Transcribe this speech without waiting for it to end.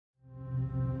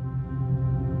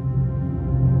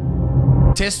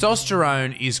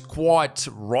Testosterone is quite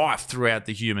rife throughout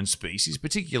the human species,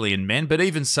 particularly in men, but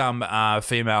even some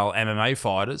female MMA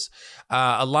fighters.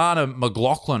 Alana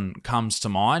Mclaughlin comes to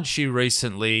mind. She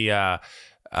recently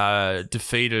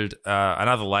defeated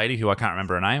another lady who I can't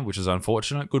remember her name, which is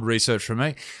unfortunate. Good research from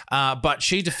me. But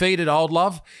she defeated Old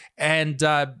Love, and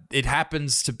it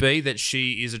happens to be that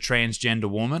she is a transgender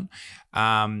woman.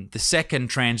 The second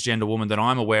transgender woman that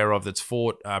I'm aware of that's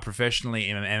fought professionally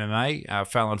in MMA,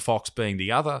 Fallon Fox being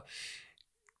the other.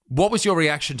 What was your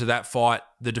reaction to that fight,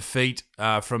 the defeat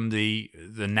from the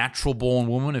natural-born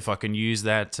woman, if I can use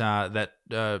that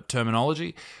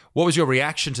terminology? What was your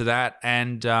reaction to that,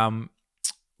 and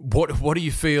what do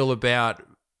you feel about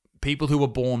people who were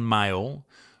born male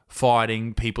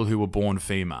fighting people who were born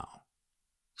female?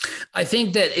 I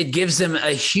think that it gives them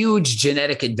a huge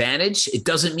genetic advantage. It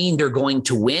doesn't mean they're going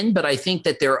to win, but I think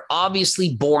that they're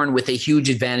obviously born with a huge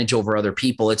advantage over other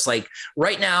people. It's like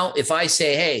right now, if I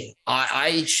say, "Hey,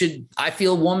 I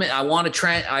feel woman, I want to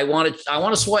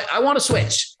switch, I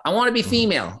want to be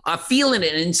female. I'm feeling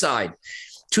it inside."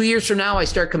 2 years from now, I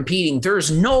start competing.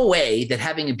 There's no way that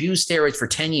having abused steroids for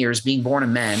 10 years, being born a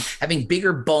man, having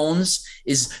bigger bones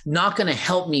is not going to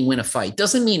help me win a fight.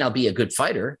 Doesn't mean I'll be a good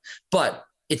fighter, but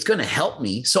it's going to help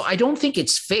me. So I don't think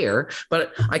it's fair,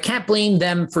 but I can't blame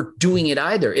them for doing it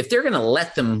either. If they're going to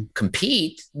let them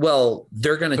compete, well,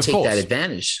 they're going to take that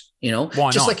advantage,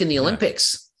 just like in the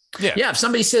Olympics. Yeah. If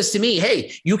somebody says to me,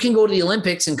 "Hey, you can go to the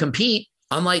Olympics and compete,"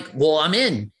 I'm like, well, I'm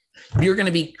in. You're going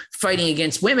to be fighting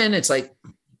against women. It's like,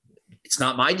 it's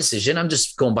not my decision. I'm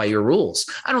just going by your rules.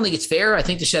 I don't think it's fair. I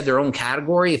think they should have their own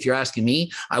category. If you're asking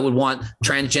me, I would want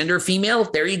transgender female.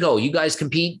 There you go. You guys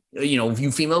compete,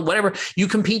 you female, whatever. You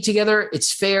compete together.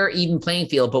 It's fair, even playing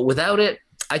field. But without it,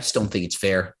 I just don't think it's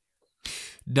fair.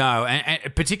 No,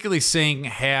 and particularly seeing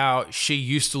how she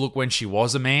used to look when she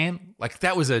was a man, like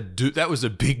that was a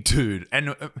big dude.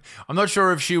 And I'm not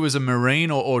sure if she was a Marine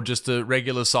or just a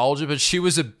regular soldier, but she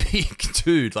was a big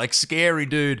dude, like scary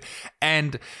dude.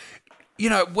 And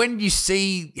when you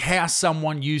see how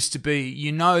someone used to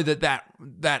be,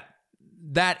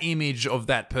 that image of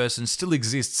that person still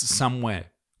exists somewhere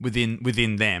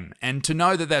within them. And to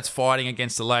know that that's fighting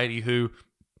against a lady who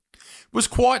was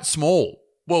quite small.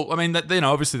 Well, I mean,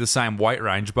 obviously the same weight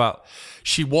range, but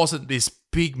she wasn't this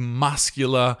big,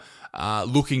 muscular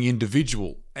looking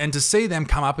individual. And to see them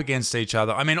come up against each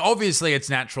other, I mean, obviously it's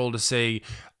natural to see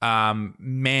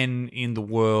men in the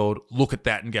world look at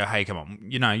that and go, "Hey, come on,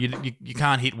 you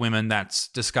can't hit women. That's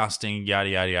disgusting." Yada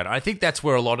yada yada. I think that's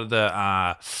where a lot of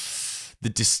the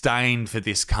disdain for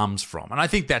this comes from, and I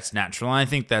think that's natural. And I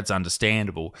think that's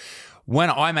understandable.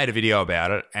 When I made a video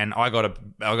about it, and I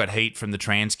got heat from the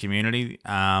trans community,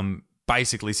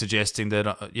 basically suggesting that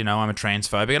I'm a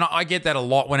transphobic, and I get that a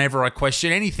lot whenever I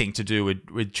question anything to do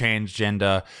with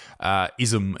transgender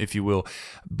ism, if you will.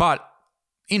 But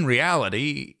in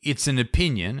reality, it's an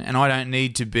opinion, and I don't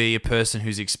need to be a person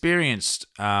who's experienced,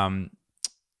 the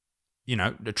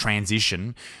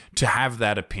transition to have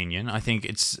that opinion. I think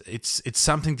it's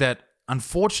something that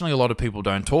unfortunately a lot of people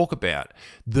don't talk about,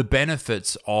 the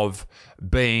benefits of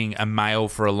being a male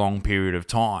for a long period of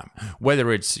time,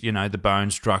 whether it's the bone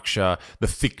structure, the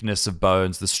thickness of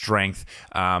bones, the strength,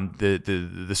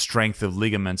 the strength of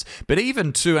ligaments, but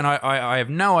even too, and I have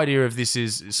no idea if this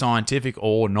is scientific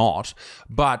or not,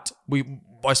 but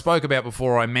I spoke about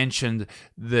before, I mentioned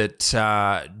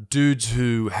that dudes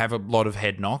who have a lot of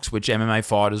head knocks, which MMA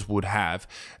fighters would have,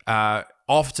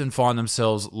 often find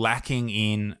themselves lacking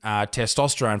in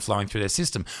testosterone flowing through their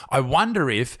system. I wonder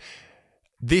if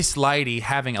this lady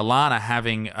Alana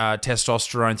having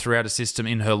testosterone throughout her system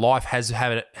in her life has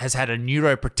had a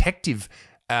neuroprotective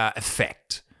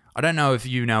effect. I don't know if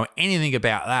you know anything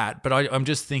about that, but I'm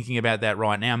just thinking about that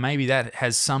right now. Maybe that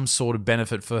has some sort of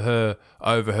benefit for her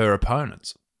over her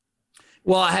opponents.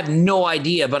 Well, I have no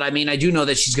idea, but I mean, I do know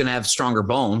that she's going to have stronger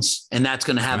bones, and that's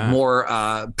going to have more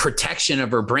protection of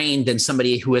her brain than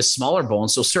somebody who has smaller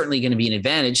bones. So certainly going to be an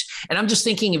advantage. And I'm just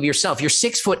thinking of yourself. You're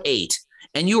 6'8",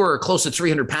 and you are close to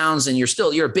 300 pounds, and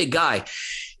you're a big guy.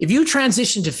 If you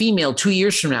transition to female 2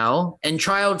 years from now and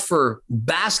try out for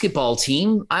basketball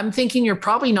team, I'm thinking you're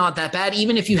probably not that bad.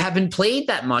 Even if you haven't played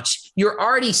that much, you're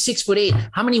already 6'8".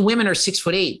 How many women are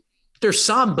 6'8"? There's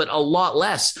some, but a lot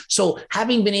less. So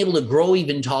having been able to grow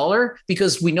even taller,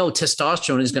 because we know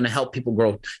testosterone is going to help people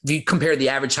grow. If you compare the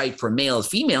average height for a male and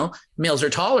female, males are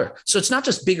taller. So it's not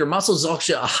just bigger muscles, it's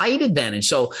also a height advantage.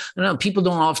 So I know people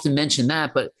don't often mention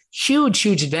that, but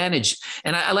huge advantage.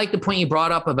 And I like the point you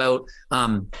brought up about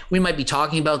we might be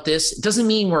talking about this. It doesn't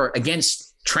mean we're against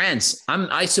trans.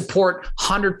 I support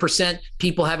 100%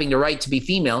 people having the right to be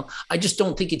female. I just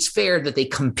don't think it's fair that they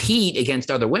compete against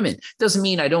other women. Doesn't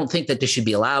mean I don't think that they should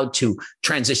be allowed to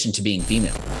transition to being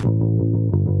female.